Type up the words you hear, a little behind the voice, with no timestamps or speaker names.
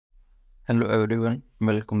Hello everyone,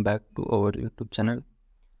 welcome back to our YouTube channel.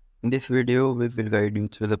 In this video, we will guide you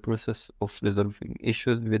through the process of resolving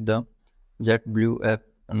issues with the JetBlue app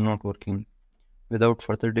not working. Without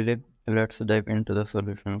further delay, let's dive into the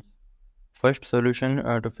solutions. First solution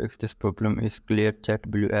to fix this problem is clear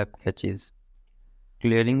JetBlue app caches.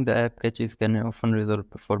 Clearing the app caches can often resolve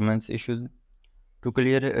performance issues. To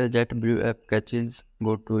clear a JetBlue app caches,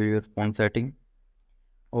 go to your phone setting,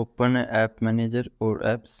 open App Manager or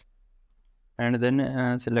Apps, and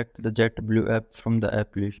then select the JetBlue app from the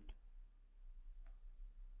app list.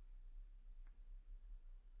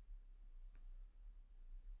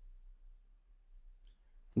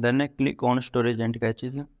 Then click on Storage and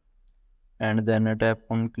Caches, and then tap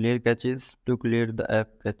on Clear Caches to clear the app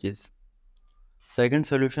caches. Second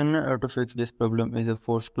solution to fix this problem is a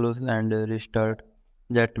force close and restart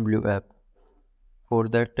JetBlue app. For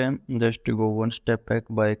that time, just go one step back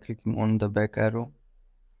by clicking on the back arrow,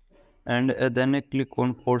 and then click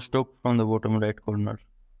on force stop from the bottom right corner.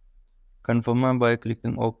 Confirm by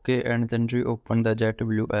clicking OK and then reopen the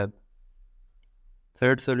JetBlue app.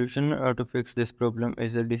 Third solution to fix this problem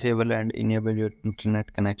is to disable and enable your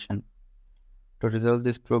internet connection. To resolve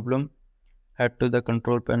this problem, head to the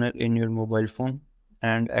control panel in your mobile phone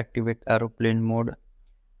and activate aeroplane mode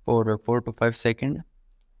for 4 to 5 seconds,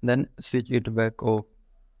 then switch it back off.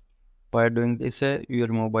 By doing this, your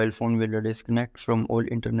mobile phone will disconnect from all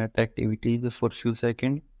internet activities for few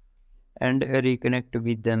seconds and reconnect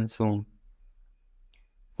with them soon.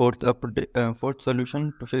 Fourth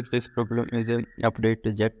solution to fix this problem is update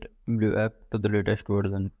the JetBlue app to the latest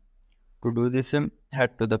version. To do this,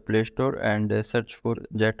 head to the Play Store and search for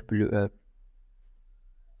JetBlue app.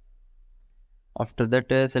 After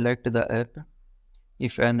that, select the app.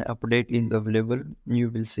 If an update is available, you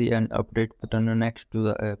will see an update button next to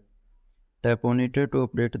the app. Tap on it to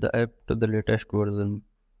update the app to the latest version.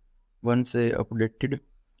 Once updated,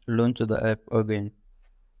 launch the app again.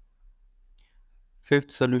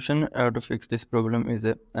 Fifth solution to fix this problem is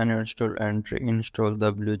uninstall and reinstall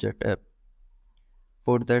the BlueJet app.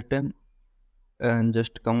 For that,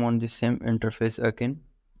 just come on the same interface again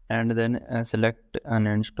and then select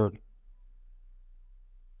uninstall.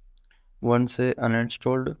 Once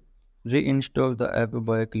uninstalled, reinstall the app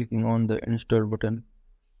by clicking on the install button.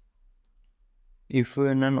 If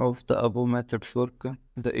none of the above methods work,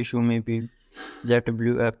 the issue may be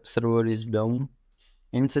JetBlue app server is down.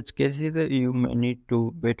 In such cases, you may need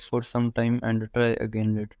to wait for some time and try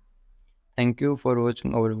again later. Thank you for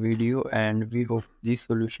watching our video, and we hope these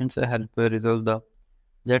solutions help resolve the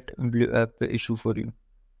JetBlue app issue for you.